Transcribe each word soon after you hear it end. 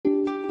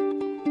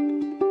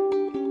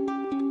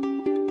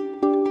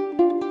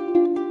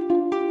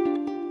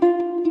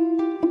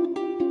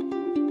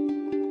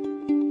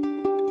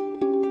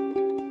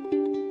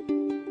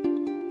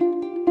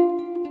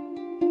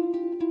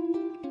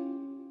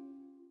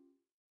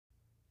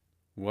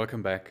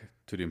Welcome back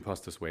to the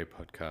Imposter's Way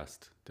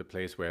podcast, the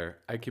place where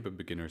I keep a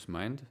beginner's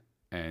mind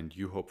and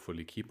you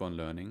hopefully keep on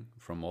learning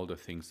from all the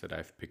things that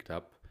I've picked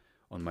up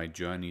on my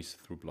journeys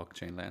through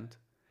blockchain land.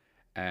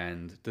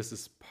 And this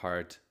is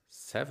part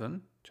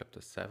 7,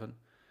 chapter 7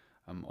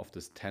 of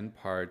this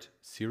 10-part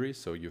series.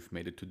 So you've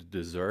made it to the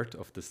dessert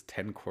of this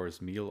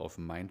 10-course meal of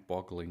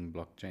mind-boggling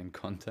blockchain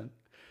content.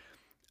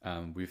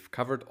 We've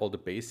covered all the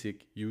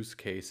basic use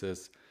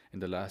cases in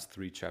the last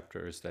 3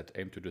 chapters that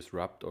aim to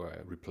disrupt or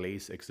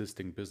replace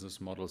existing business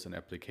models and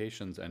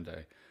applications. And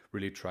I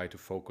really try to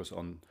focus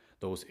on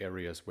those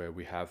areas where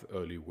we have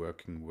early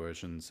working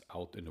versions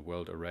out in the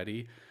world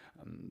already,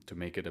 to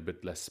make it a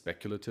bit less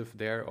speculative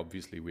there.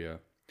 Obviously, we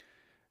are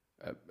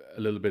a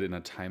little bit in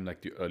a time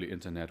like the early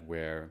internet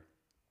where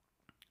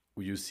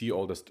you see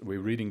all this,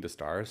 we're reading the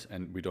stars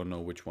and we don't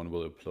know which one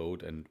will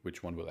upload and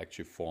which one will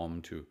actually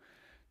form to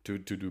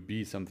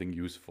be something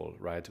useful,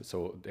 right?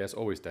 So there's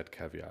always that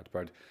caveat,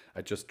 but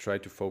I just try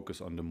to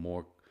focus on the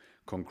more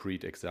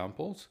concrete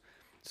examples.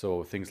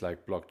 So things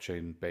like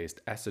blockchain-based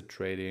asset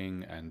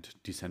trading and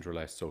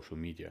decentralized social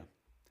media.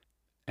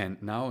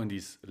 And now in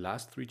these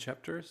last 3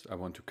 chapters, I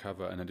want to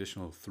cover an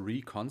additional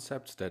 3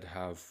 concepts that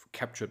have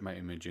captured my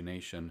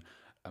imagination,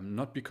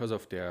 not because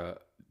of their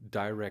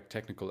direct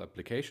technical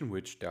application,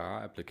 which there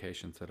are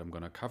applications that I'm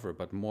going to cover,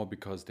 but more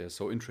because they're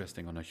so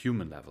interesting on a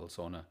human level,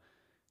 so on a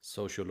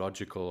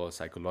sociological or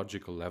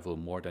psychological level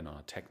more than on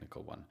a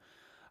technical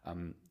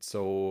one.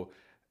 So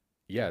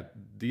yeah,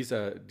 these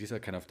are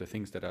kind of the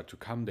things that are to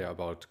come. They're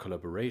about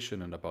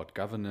collaboration and about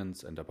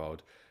governance and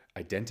about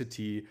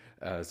identity.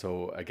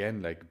 So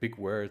again, like big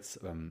words,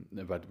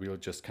 but we'll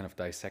just kind of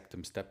dissect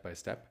them step by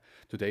step.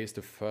 Today is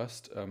the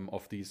first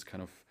of these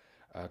kind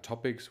of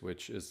topics,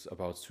 which is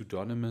about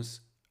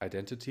pseudonymous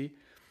identity,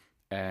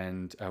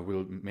 and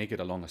we'll make it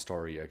along a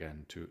story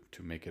again to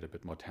make it a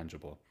bit more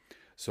tangible.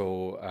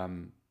 So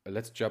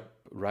let's jump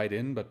right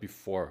in. But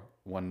before,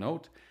 one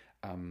note,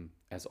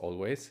 as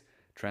always,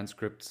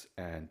 transcripts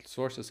and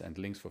sources and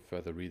links for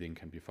further reading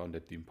can be found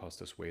at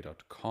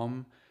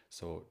theimpostersway.com.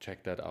 So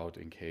check that out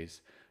in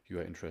case you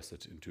are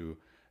interested into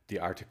the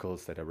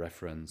articles that I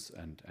reference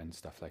and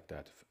stuff like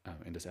that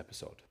in this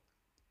episode.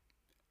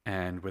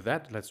 And with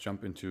that, let's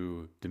jump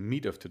into the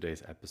meat of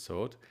today's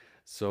episode.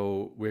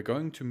 So we're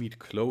going to meet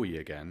Chloe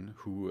again,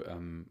 who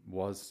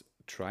was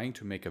trying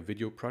to make a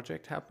video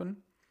project happen.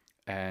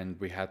 And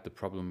we had the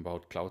problem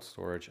about cloud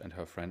storage and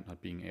her friend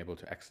not being able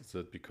to access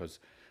it because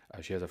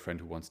she has a friend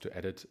who wants to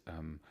edit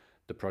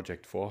the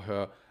project for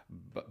her,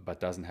 but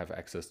doesn't have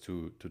access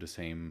to the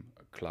same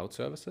cloud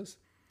services.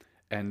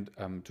 And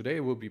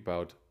today will be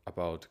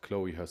about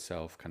Chloe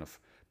herself kind of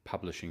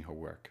publishing her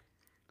work.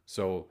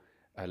 So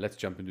let's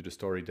jump into the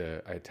story.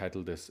 I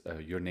titled this,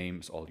 Your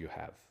Name is All You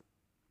Have.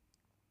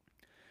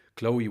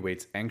 Chloe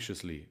waits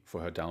anxiously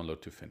for her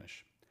download to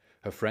finish.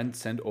 Her friend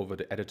sent over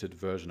the edited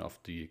version of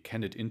the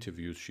candid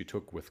interviews she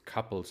took with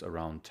couples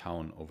around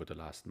town over the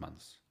last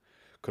months.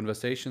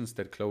 Conversations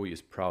that Chloe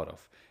is proud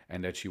of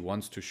and that she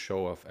wants to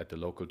show off at the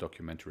local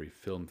documentary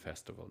film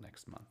festival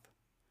next month.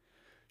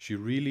 She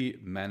really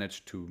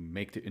managed to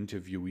make the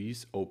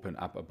interviewees open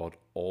up about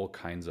all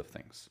kinds of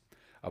things.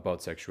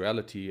 About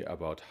sexuality,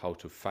 about how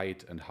to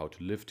fight and how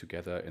to live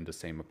together in the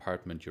same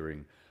apartment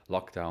during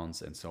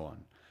lockdowns and so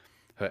on.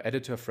 Her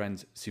editor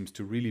friend seems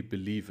to really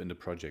believe in the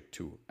project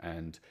too,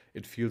 and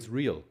it feels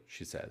real,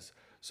 she says.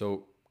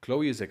 So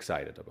Chloe is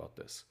excited about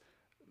this.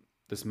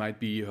 This might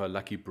be her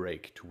lucky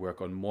break to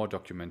work on more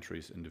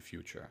documentaries in the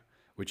future,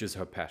 which is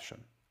her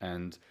passion.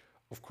 And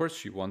of course,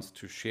 she wants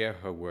to share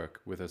her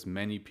work with as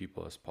many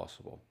people as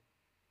possible.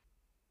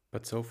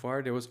 But so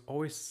far, there was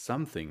always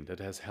something that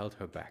has held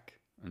her back.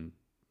 And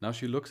now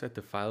she looks at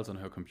the files on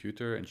her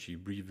computer and she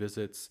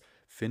revisits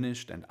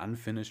finished and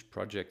unfinished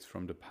projects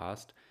from the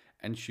past,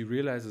 and she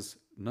realizes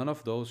none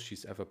of those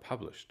she's ever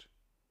published.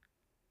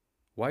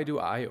 Why do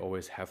I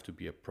always have to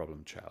be a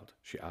problem child?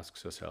 She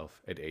asks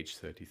herself at age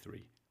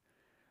 33.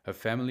 Her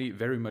family,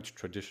 very much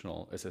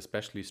traditional, is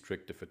especially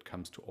strict if it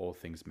comes to all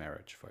things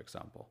marriage, for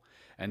example.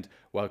 And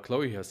while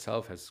Chloe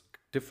herself has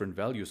different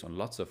values on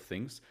lots of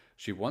things,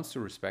 she wants to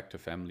respect her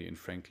family and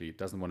frankly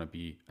doesn't want to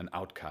be an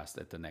outcast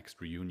at the next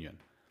reunion.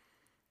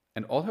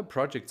 And all her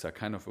projects are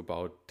kind of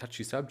about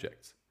touchy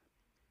subjects.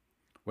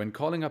 When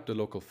calling up the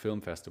local film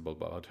festival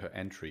about her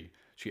entry,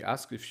 she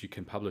asks if she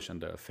can publish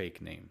under a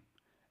fake name.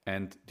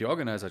 And the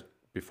organizer,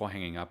 before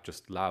hanging up,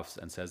 just laughs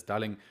and says,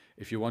 "Darling,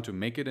 if you want to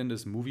make it in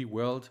this movie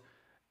world,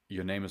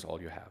 your name is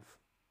all you have."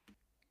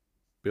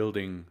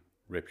 Building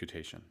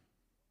reputation.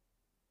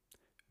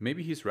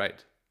 Maybe he's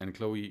right, and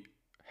Chloe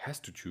has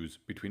to choose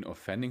between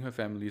offending her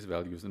family's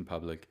values in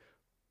public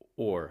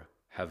or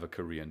have a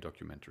career in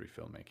documentary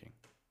filmmaking.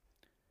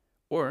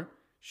 Or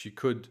she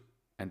could,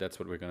 and that's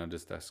what we're going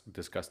to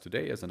discuss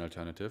today as an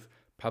alternative,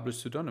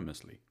 publish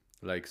pseudonymously,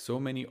 like so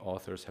many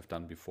authors have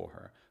done before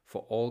her,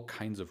 for all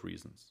kinds of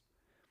reasons.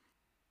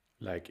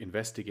 Like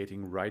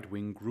investigating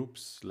right-wing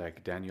groups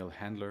like Daniel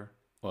Handler,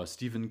 or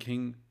Stephen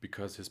King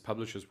because his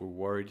publishers were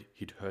worried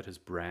he'd hurt his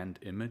brand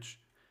image,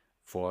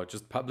 for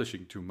just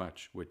publishing too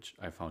much, which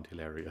I found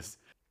hilarious.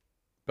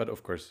 But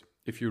of course,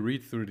 if you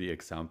read through the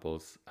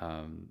examples,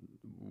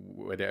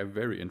 where there are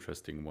very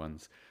interesting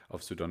ones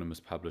of pseudonymous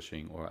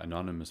publishing or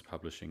anonymous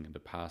publishing in the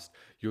past,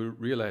 you'll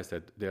realize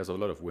that there's a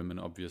lot of women,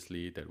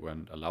 obviously, that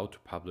weren't allowed to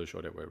publish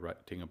or that were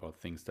writing about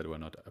things that were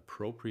not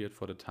appropriate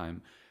for the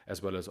time,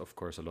 as well as, of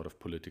course, a lot of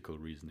political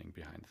reasoning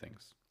behind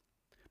things.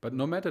 But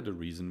no matter the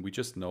reason, we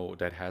just know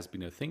that has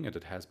been a thing and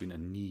it has been a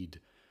need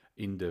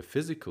in the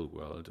physical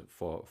world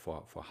for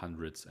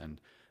hundreds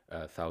and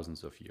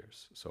thousands of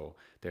years. So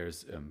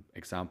there's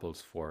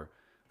examples for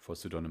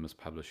pseudonymous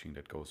publishing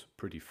that goes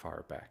pretty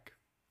far back.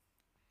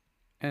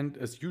 And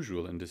as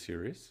usual in this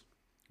series,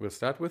 we'll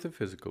start with the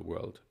physical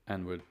world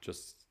and we'll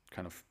just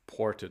kind of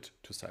port it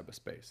to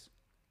cyberspace.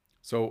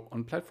 So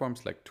on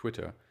platforms like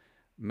Twitter,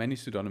 many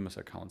pseudonymous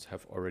accounts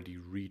have already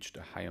reached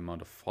a high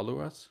amount of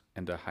followers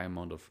and a high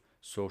amount of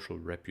social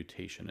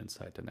reputation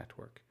inside the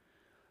network.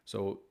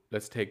 So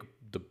let's take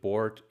the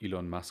bored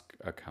Elon Musk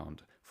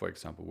account, for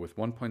example, with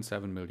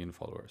 1.7 million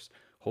followers,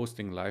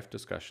 hosting live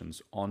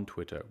discussions on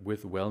Twitter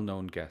with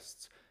well-known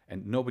guests,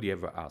 and nobody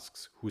ever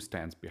asks who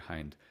stands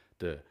behind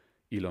the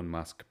Elon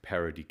Musk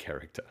parody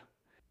character.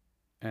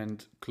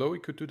 And Chloe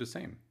could do the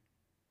same.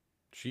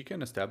 She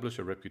can establish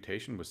a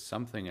reputation with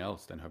something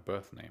else than her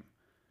birth name.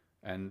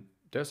 And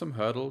there's some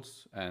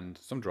hurdles and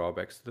some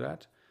drawbacks to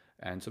that,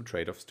 and some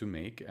trade-offs to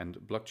make, and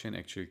blockchain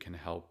actually can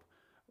help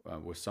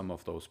with some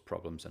of those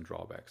problems and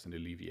drawbacks and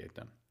alleviate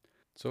them.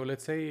 So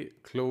let's say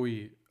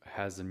Chloe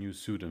has a new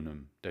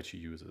pseudonym that she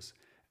uses,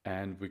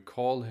 and we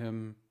call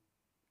him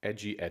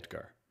Edgy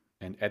Edgar,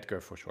 and Edgar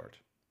for short.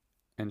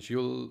 And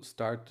she'll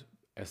start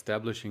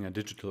establishing a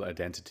digital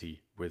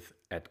identity with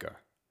Edgar.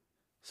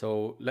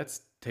 So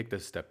let's take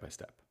this step by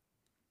step.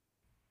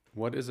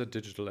 What is a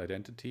digital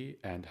identity,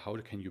 and how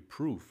can you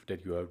prove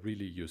that you are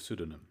really your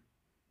pseudonym?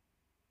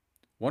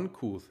 One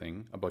cool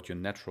thing about your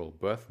natural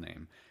birth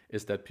name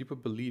is that people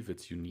believe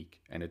it's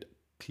unique and it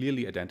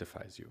clearly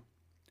identifies you.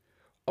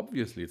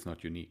 Obviously, it's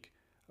not unique,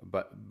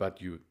 but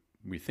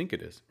we think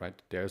it is,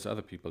 right? There's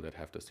other people that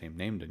have the same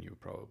name than you,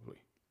 probably.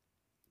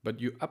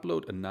 But you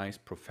upload a nice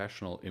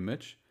professional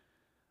image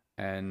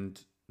and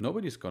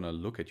nobody's gonna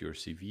look at your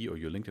CV or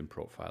your LinkedIn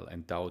profile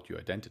and doubt your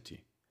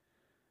identity.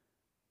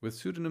 With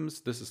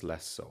pseudonyms, this is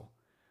less so.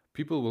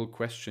 People will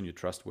question your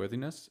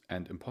trustworthiness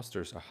and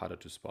imposters are harder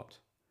to spot.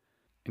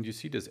 And you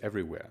see this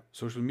everywhere.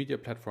 Social media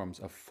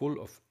platforms are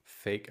full of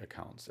fake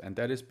accounts, and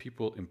that is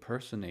people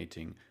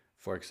impersonating,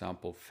 for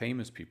example,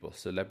 famous people,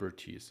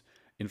 celebrities,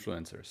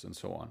 influencers, and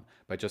so on,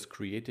 by just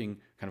creating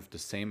kind of the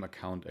same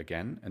account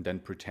again and then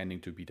pretending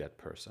to be that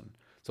person.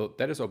 So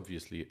that is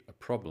obviously a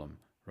problem,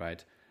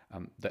 right?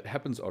 That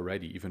happens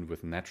already, even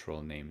with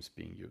natural names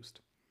being used.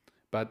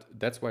 But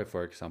that's why,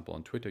 for example,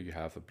 on Twitter, you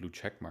have a blue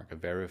check mark, a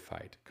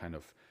verified kind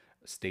of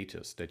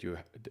status that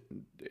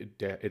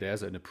it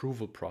has an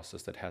approval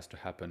process that has to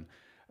happen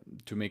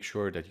to make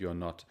sure that you're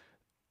not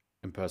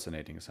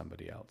impersonating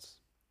somebody else.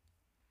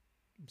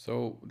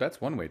 So that's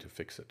one way to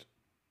fix it,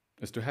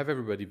 is to have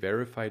everybody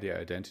verify their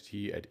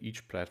identity at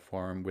each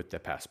platform with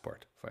their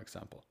passport, for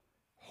example.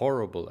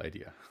 Horrible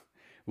idea.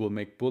 Will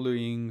make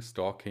bullying,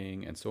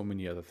 stalking, and so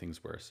many other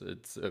things worse.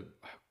 It's a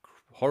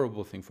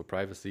horrible thing for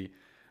privacy.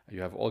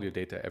 You have all your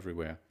data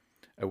everywhere.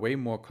 A way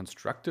more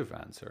constructive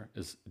answer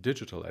is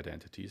digital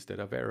identities that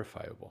are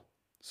verifiable.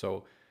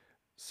 So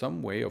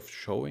some way of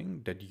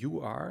showing that you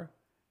are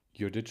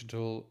your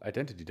digital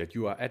identity, that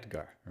you are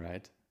Edgar,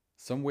 right?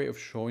 Some way of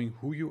showing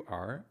who you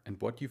are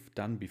and what you've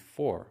done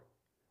before,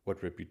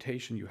 what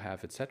reputation you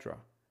have, etc.,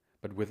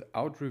 but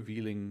without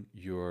revealing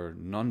your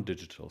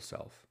non-digital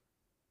self.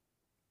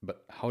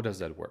 But how does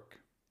that work?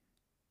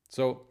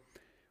 So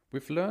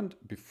we've learned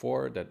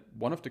before that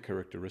one of the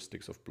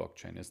characteristics of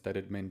blockchain is that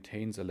it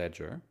maintains a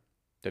ledger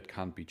that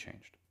can't be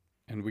changed.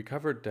 And we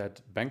covered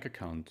that bank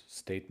account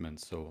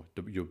statements, so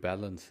your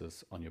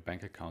balances on your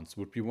bank accounts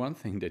would be one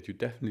thing that you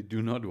definitely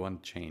do not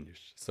want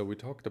changed. So we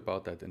talked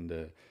about that in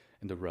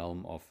the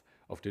realm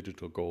of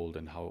digital gold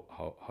and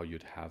how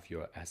you'd have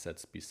your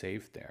assets be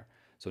saved there.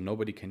 So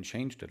nobody can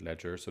change that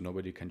ledger, so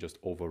nobody can just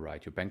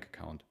override your bank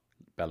account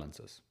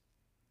balances.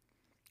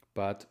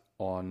 But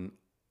on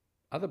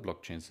other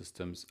blockchain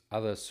systems,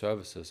 other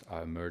services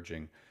are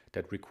emerging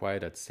that require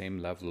that same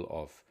level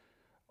of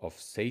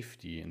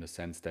safety, in the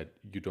sense that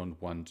you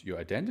don't want your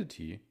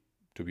identity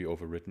to be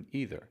overwritten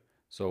either.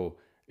 So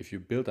if you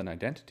build an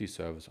identity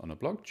service on a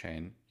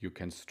blockchain, you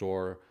can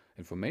store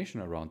information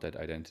around that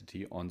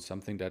identity on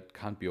something that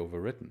can't be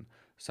overwritten,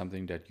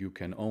 something that you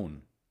can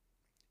own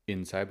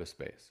in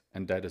cyberspace.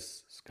 And that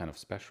is kind of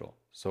special.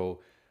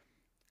 So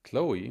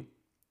Chloe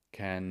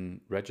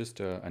can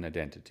register an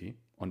identity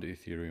on the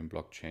Ethereum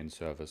blockchain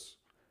service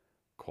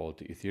called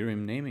the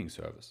Ethereum Naming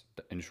Service.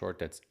 In short,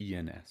 that's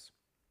ENS.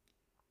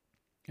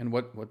 And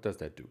what does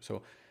that do?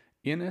 So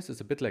ENS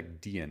is a bit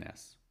like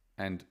DNS.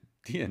 And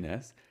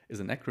DNS is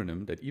an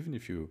acronym that even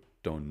if you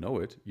don't know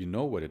it, you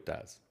know what it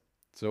does.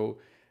 So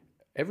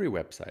every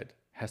website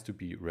has to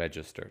be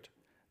registered.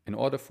 In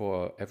order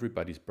for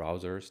everybody's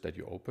browsers that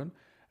you open,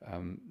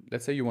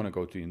 Let's say you want to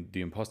go to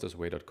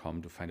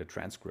theimpostersway.com to find a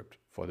transcript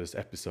for this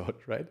episode,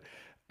 right?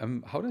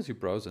 How does your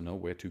browser know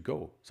where to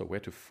go? So where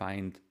to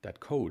find that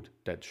code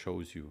that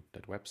shows you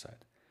that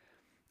website?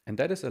 And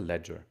that is a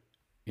ledger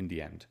in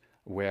the end,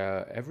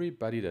 where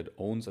everybody that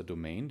owns a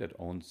domain, that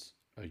owns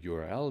a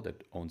URL,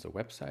 that owns a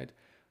website,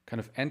 kind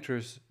of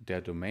enters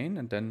their domain,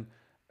 and then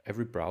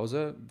every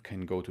browser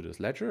can go to this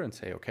ledger and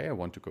say, okay, I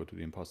want to go to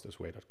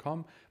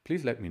theimpostersway.com.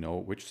 Please let me know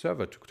which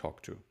server to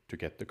talk to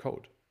get the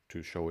code,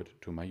 to show it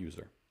to my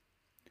user.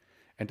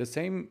 And the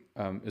same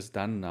is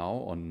done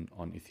now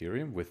on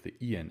Ethereum with the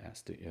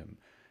ENS, the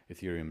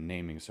Ethereum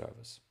naming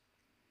service.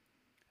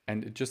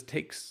 And it just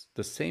takes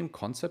the same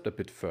concept a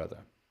bit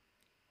further.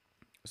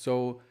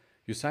 So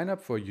you sign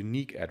up for a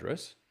unique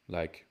address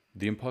like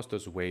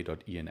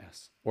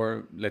theimpostersway.ens,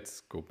 or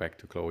let's go back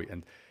to Chloe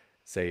and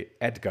say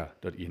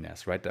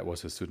edgar.ens, right? That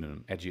was her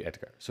pseudonym, Edgy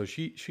Edgar. So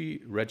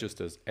she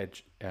registers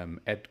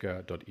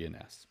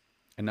edgar.ens.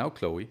 And now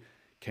Chloe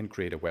can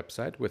create a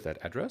website with that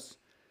address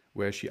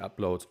where she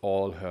uploads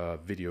all her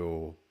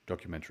video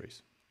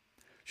documentaries.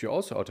 She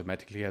also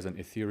automatically has an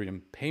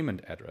Ethereum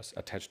payment address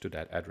attached to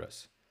that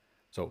address.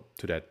 So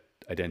to that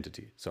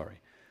identity, sorry.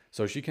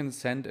 So she can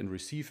send and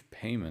receive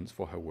payments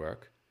for her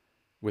work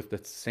with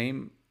the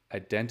same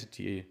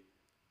identity,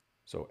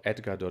 so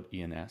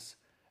edgar.ens.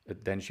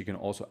 Then she can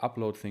also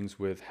upload things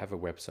with, have a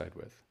website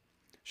with.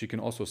 She can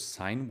also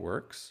sign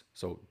works,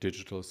 so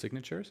digital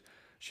signatures.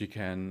 She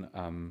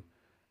can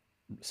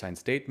sign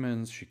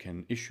statements. She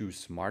can issue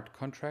smart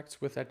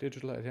contracts with that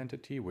digital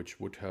identity,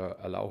 which would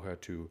allow her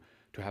to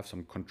have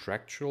some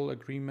contractual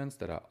agreements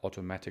that are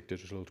automatic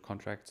digital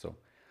contracts. So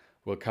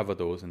we'll cover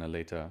those in a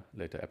later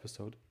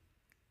episode.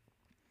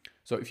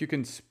 So if you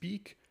can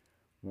speak,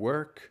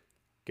 work,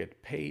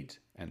 get paid,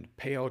 and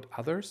pay out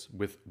others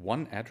with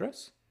one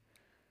address,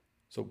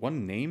 so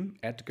one name,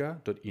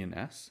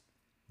 edgar.ens,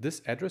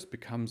 this address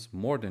becomes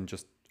more than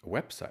just a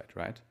website,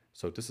 right?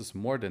 So this is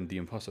more than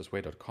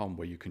theimpostersway.com,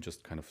 where you can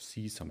just kind of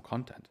see some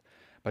content,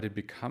 but it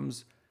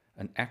becomes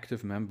an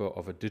active member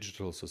of a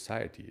digital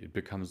society. It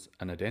becomes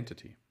an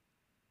identity.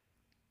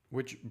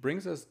 Which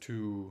brings us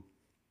to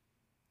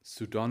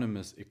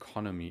pseudonymous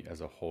economy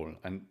as a whole.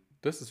 And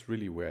this is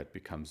really where it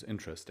becomes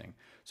interesting.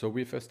 So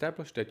we've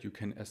established that you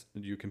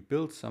can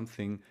build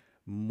something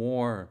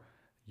more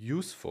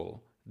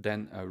useful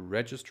than a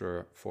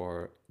registrar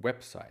for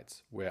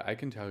websites, where I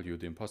can tell you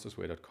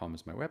theimpostersway.com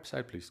is my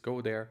website, please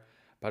go there.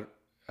 But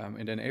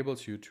it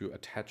enables you to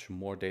attach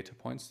more data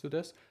points to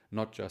this,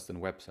 not just a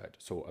website.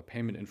 So a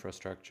payment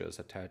infrastructure is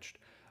attached.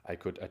 I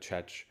could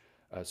attach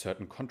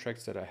certain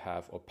contracts that I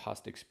have or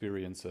past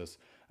experiences,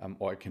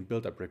 or I can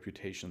build up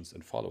reputations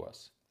and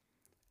followers.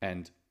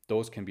 And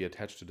those can be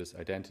attached to this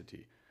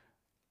identity.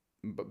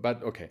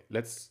 But okay,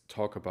 let's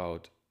talk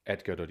about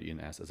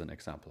edgar.ens as an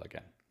example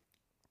again.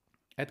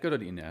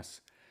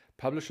 Edgar.ens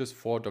publishes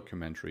 4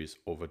 documentaries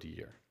over the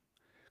year.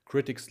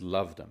 Critics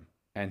love them,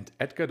 and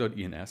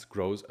Edgar.ens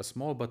grows a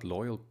small but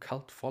loyal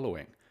cult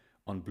following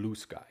on Blue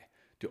Sky,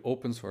 the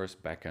open source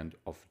backend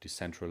of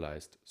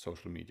decentralized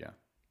social media.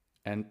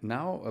 And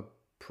now a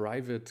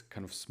private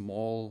kind of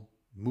small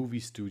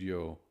movie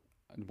studio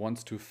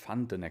wants to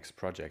fund the next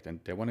project, and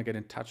they want to get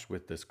in touch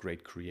with this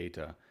great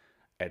creator,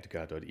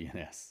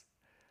 Edgar.ens.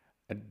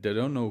 And they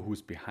don't know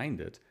who's behind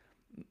it,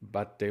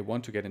 but they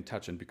want to get in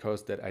touch. And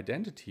because that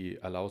identity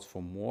allows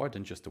for more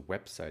than just a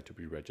website to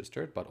be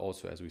registered, but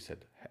also, as we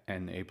said,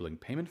 enabling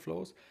payment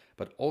flows,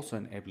 but also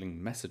enabling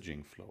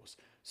messaging flows.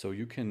 So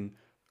you can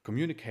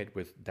communicate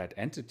with that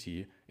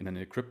entity in an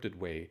encrypted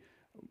way,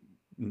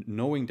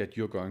 knowing that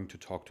you're going to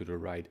talk to the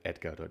right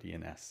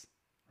Edgar.ens,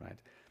 right?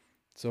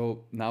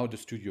 So now the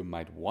studio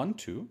might want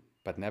to,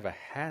 but never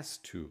has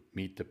to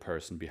meet the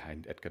person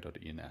behind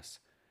Edgar.ens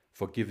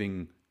for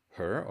giving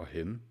her or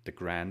him the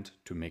grant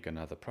to make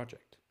another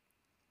project.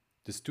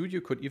 The studio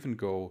could even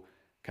go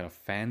kind of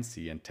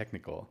fancy and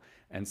technical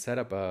and set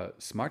up a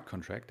smart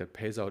contract that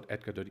pays out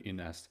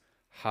Edgar.ens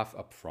half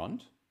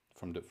upfront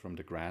from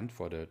the grant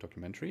for the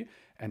documentary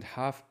and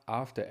half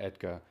after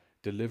Edgar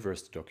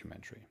delivers the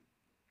documentary.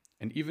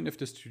 And even if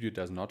the studio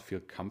does not feel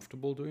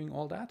comfortable doing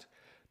all that,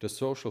 the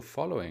social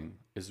following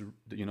is,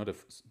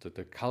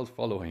 the cult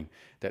following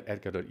that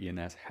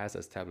Edgar.ens has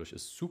established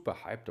is super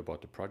hyped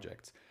about the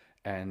projects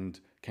and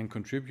can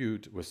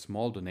contribute with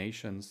small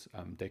donations.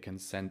 They can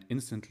send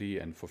instantly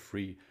and for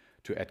free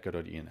to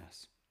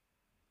Edgar.ens.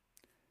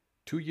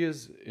 2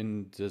 years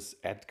in this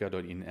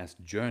Edgar.ens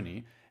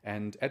journey,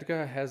 and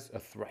Edgar has a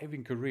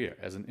thriving career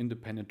as an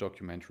independent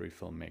documentary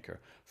filmmaker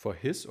for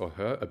his or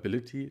her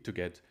ability to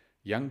get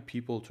young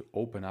people to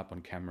open up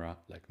on camera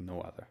like no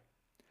other,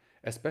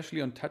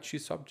 especially on touchy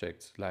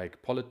subjects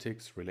like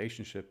politics,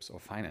 relationships, or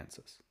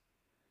finances.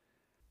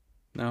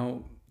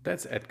 Now,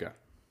 that's Edgar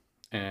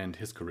and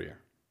his career.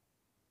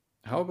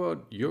 How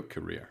about your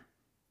career?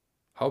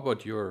 How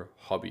about your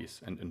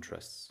hobbies and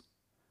interests?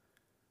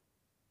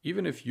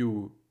 Even if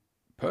you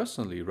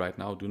personally right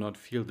now do not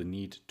feel the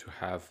need to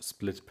have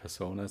split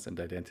personas and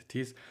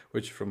identities,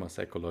 which from a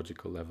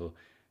psychological level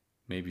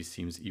maybe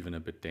seems even a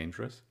bit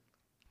dangerous,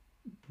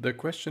 the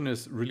question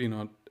is really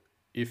not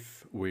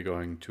if we're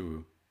going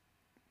to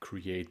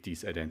create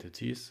these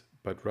identities,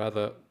 but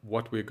rather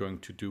what we're going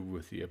to do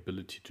with the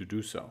ability to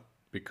do so.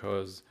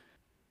 Because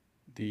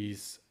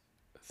these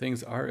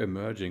things are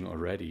emerging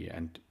already,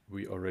 and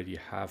we already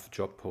have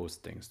job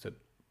postings that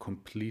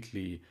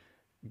completely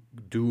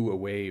do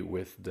away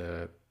with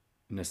the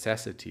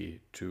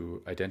necessity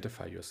to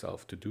identify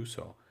yourself to do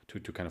so, to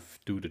kind of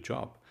do the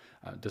job.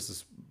 This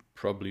is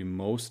probably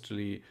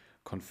mostly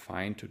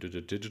confined to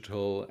the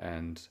digital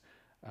and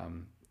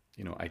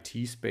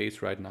IT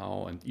space right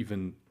now, and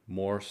even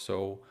more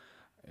so,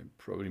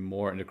 probably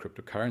more in the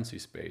cryptocurrency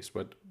space.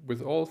 But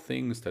with all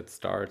things that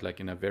start like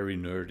in a very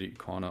nerdy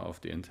corner of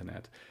the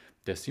internet,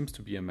 there seems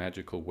to be a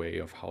magical way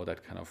of how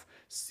that kind of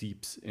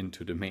seeps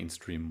into the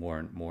mainstream more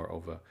and more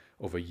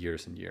over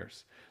years and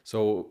years.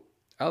 So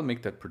I'll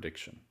make that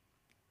prediction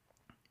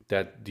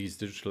that these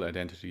digital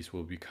identities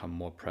will become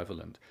more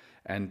prevalent.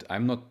 And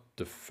I'm not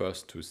the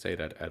first to say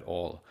that at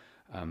all.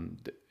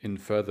 In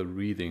further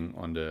reading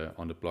on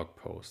the blog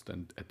post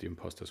and at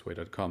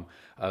theimpostersway.com,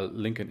 I'll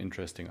link an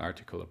interesting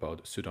article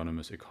about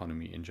pseudonymous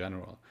economy in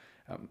general.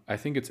 I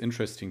think it's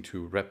interesting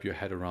to wrap your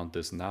head around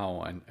this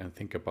now and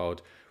think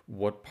about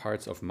what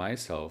parts of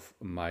myself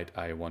might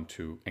I want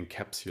to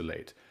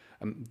encapsulate.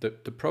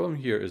 The problem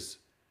here is,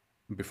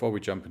 before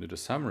we jump into the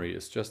summary,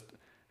 is just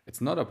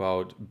it's not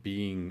about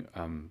being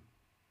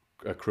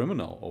a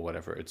criminal or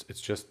whatever.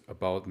 It's just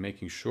about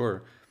making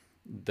sure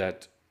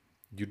that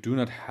you do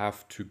not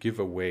have to give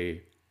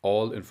away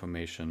all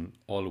information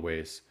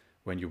always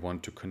when you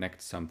want to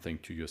connect something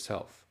to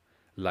yourself,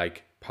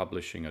 like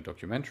publishing a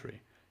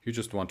documentary. You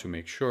just want to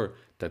make sure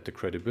that the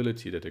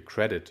credibility, that the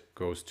credit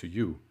goes to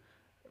you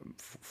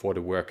for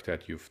the work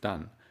that you've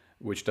done,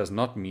 which does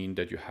not mean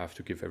that you have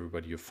to give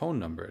everybody your phone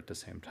number at the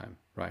same time,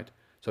 right?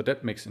 So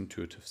that makes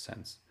intuitive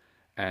sense.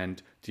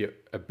 And the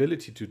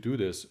ability to do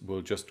this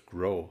will just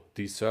grow.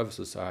 These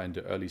services are in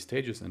the early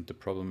stages, and the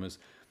problem is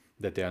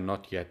that they are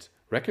not yet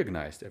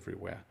recognized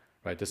everywhere,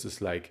 right? This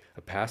is like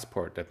a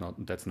passport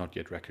that's not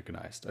yet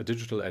recognized. A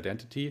digital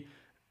identity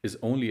is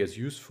only as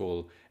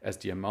useful as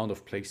the amount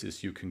of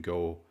places you can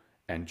go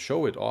and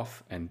show it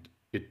off and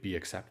it be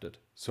accepted.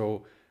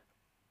 So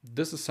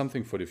this is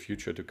something for the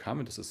future to come,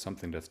 and this is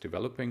something that's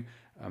developing.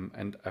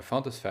 And I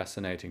found this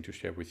fascinating to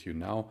share with you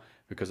now,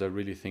 because I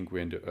really think we're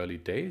in the early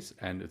days,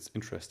 and it's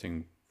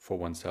interesting for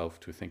oneself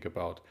to think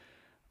about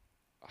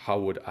how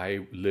would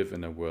I live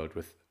in a world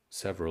with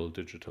several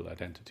digital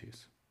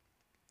identities.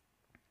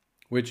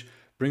 Which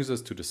brings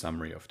us to the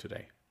summary of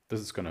today. This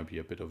is going to be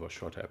a bit of a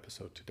shorter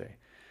episode today.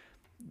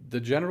 The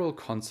general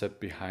concept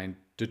behind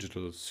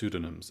digital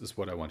pseudonyms is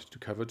what I wanted to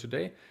cover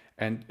today,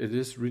 and it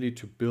is really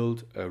to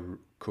build a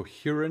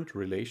coherent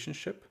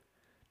relationship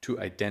to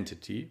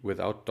identity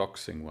without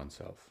doxing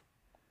oneself.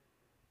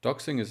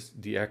 Doxing is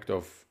the act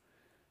of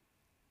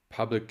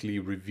publicly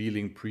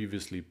revealing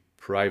previously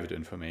private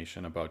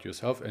information about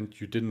yourself, and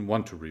you didn't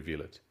want to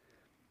reveal it.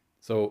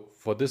 So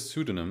for this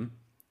pseudonym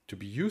to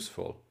be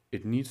useful,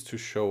 it needs to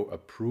show a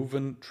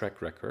proven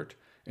track record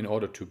in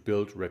order to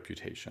build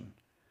reputation.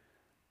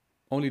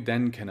 Only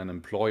then can an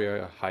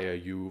employer hire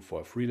you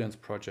for a freelance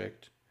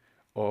project,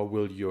 or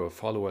will your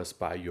followers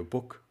buy your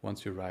book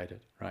once you write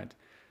it, right?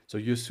 So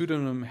your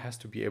pseudonym has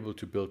to be able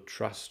to build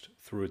trust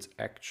through its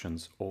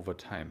actions over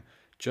time,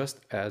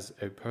 just as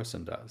a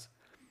person does.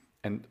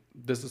 And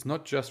this is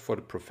not just for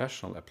the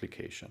professional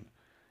application.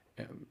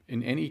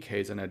 In any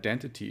case, an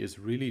identity is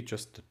really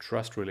just the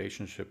trust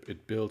relationship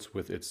it builds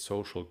with its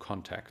social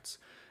contacts.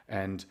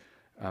 And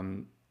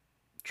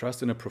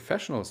trust in a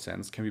professional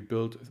sense can be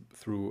built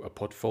through a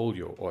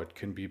portfolio, or it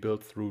can be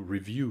built through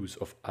reviews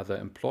of other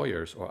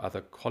employers or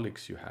other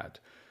colleagues you had,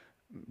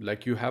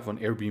 like you have on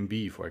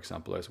Airbnb, for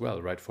example, as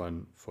well, right? For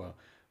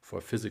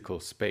a physical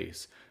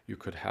space, you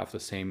could have the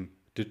same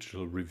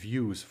digital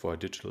reviews for a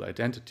digital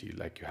identity,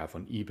 like you have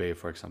on eBay,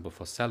 for example,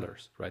 for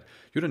sellers, right?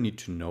 You don't need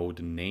to know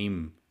the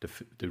name,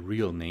 the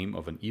real name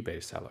of an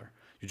eBay seller.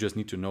 You just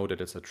need to know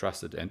that it's a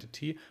trusted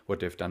entity,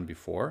 what they've done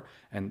before,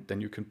 and then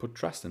you can put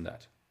trust in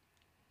that.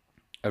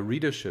 A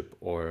readership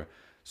or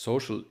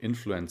social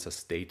influencer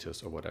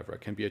status or whatever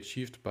can be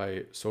achieved by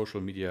a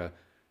social media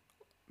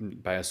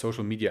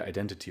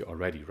identity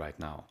already right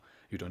now.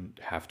 You don't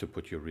have to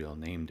put your real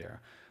name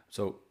there.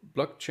 So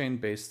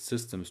blockchain-based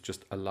systems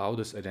just allow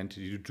this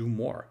identity to do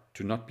more,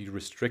 to not be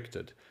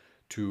restricted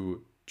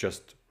to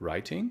just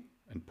writing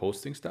and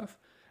posting stuff,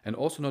 and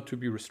also not to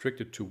be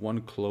restricted to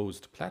one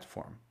closed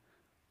platform.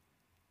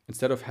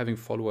 Instead of having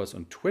followers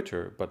on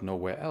Twitter but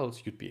nowhere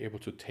else, you'd be able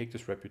to take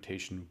this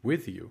reputation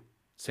with you.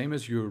 Same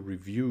as your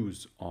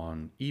reviews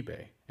on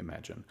eBay,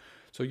 imagine.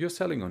 So you're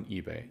selling on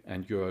eBay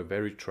and you're a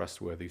very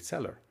trustworthy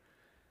seller.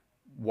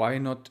 Why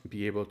not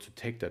be able to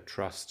take that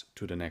trust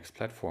to the next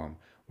platform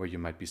where you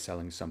might be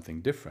selling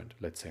something different,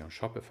 let's say on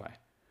Shopify?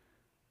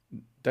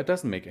 That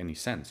doesn't make any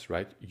sense,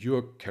 right?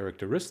 Your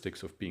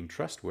characteristics of being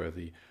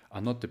trustworthy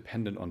are not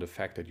dependent on the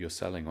fact that you're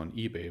selling on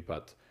eBay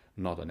but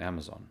not on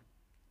Amazon.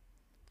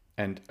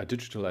 And a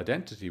digital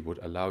identity would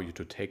allow you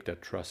to take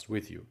that trust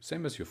with you,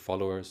 same as your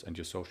followers and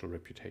your social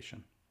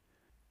reputation.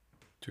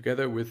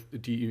 together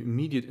with the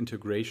immediate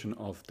integration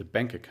of the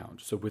bank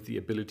account, so with the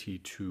ability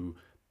to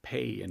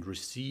pay and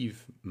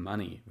receive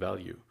money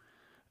value,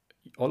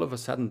 all of a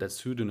sudden that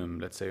pseudonym,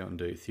 let's say on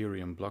the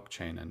Ethereum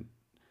blockchain, and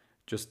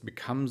just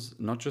becomes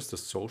not just a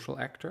social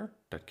actor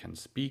that can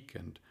speak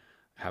and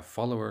have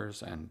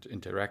followers and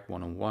interact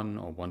one-on-one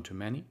or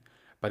one-to-many,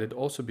 but it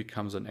also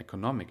becomes an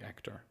economic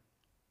actor.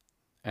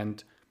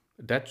 And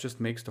that just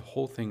makes the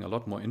whole thing a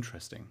lot more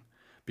interesting.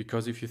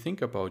 Because if you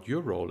think about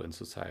your role in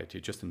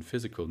society, just in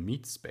physical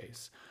meat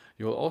space,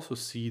 you'll also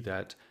see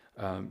that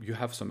you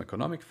have some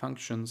economic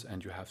functions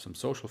and you have some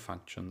social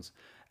functions.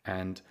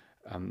 And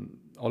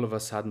all of a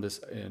sudden,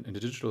 in the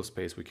digital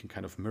space, we can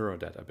kind of mirror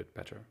that a bit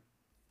better.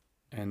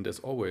 And as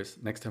always,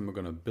 next time we're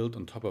going to build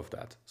on top of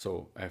that.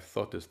 So I've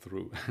thought this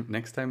through.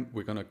 Next time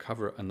we're going to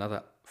cover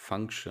another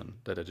function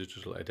that a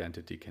digital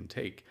identity can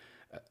take,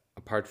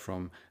 apart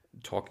from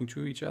talking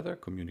to each other,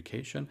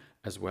 communication,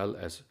 as well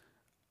as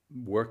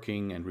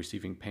working and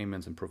receiving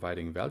payments and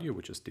providing value,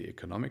 which is the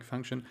economic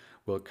function.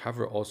 We'll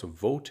cover also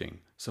voting,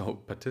 so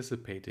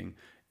participating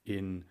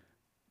in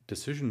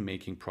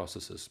decision-making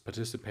processes,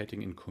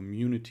 participating in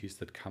communities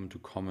that come to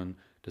common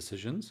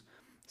decisions.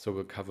 So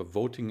we'll cover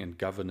voting and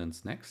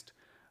governance next,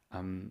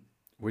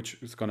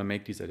 which is going to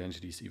make these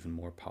identities even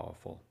more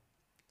powerful.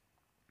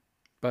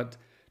 But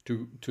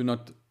to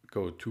not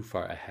go too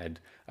far ahead,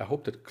 I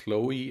hope that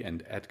Chloe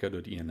and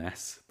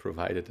Edgar.ens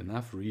provided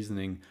enough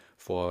reasoning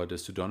for the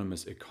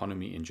pseudonymous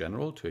economy in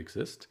general to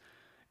exist.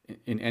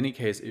 In any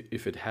case,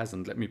 if it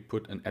hasn't, let me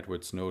put an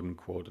Edward Snowden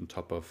quote on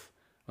top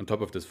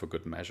of this for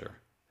good measure.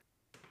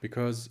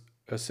 Because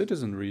a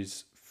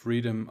citizenry's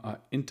freedom are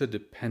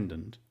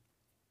interdependent,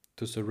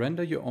 to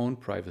surrender your own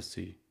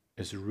privacy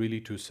is really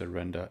to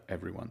surrender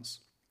everyone's.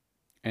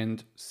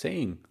 And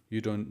saying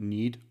you don't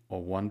need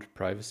or want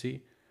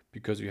privacy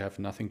because you have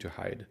nothing to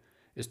hide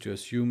is to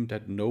assume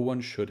that no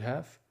one should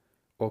have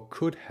or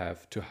could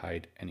have to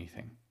hide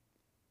anything.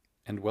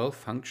 And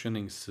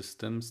well-functioning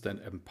systems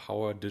that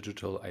empower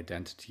digital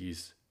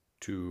identities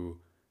to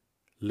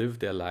live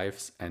their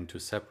lives and to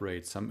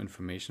separate some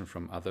information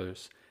from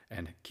others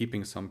and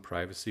keeping some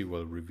privacy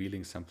while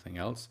revealing something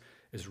else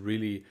is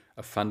really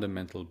a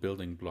fundamental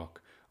building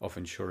block of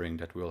ensuring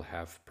that we'll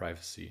have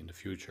privacy in the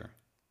future.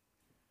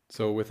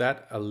 So with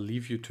that, I'll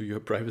leave you to your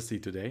privacy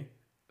today.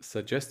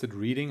 Suggested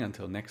reading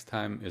until next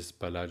time is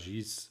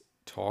Balaji's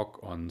talk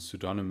on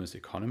pseudonymous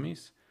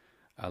economies.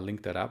 I'll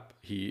link that up.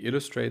 He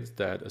illustrates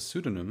that a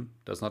pseudonym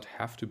does not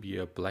have to be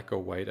a black or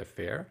white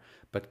affair,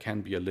 but can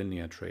be a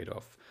linear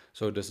trade-off.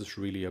 So this is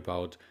really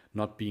about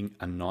not being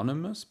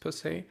anonymous per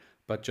se,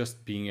 but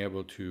just being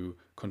able to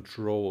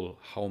control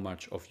how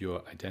much of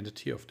your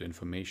identity, of the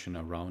information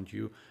around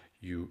you,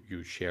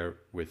 you share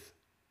with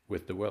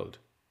the world.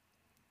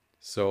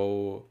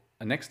 So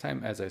next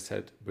time, as I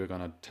said, we're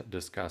going to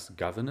discuss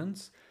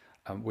governance,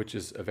 which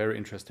is a very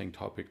interesting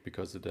topic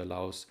because it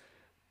allows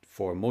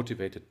for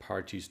motivated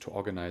parties to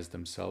organize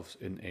themselves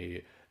in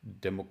a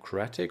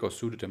democratic or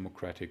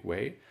pseudo-democratic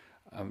way,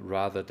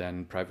 rather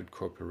than private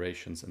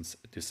corporations and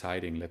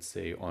deciding, let's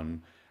say,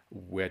 on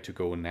where to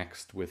go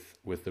next with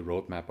the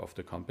roadmap of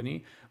the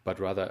company, but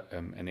rather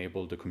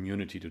enable the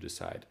community to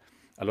decide.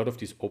 A lot of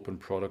these open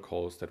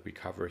protocols that we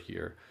cover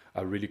here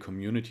are really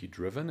community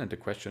driven, and the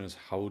question is,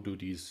 how do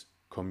these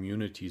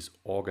communities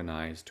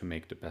organize to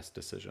make the best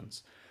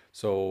decisions?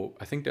 So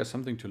I think there's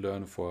something to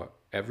learn for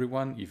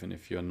everyone, even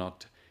if you're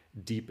not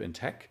deep in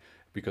tech,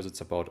 because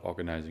it's about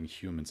organizing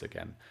humans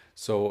again.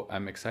 So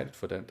I'm excited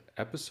for that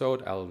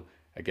episode. I'll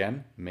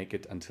again make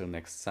it until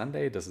next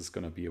Sunday. This is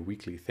going to be a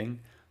weekly thing.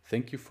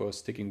 Thank you for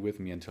sticking with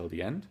me until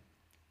the end.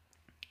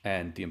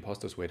 And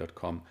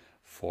theimpostersway.com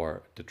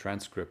for the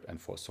transcript and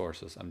for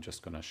sources. I'm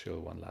just going to shill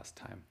one last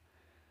time.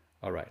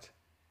 All right.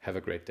 Have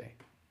a great day.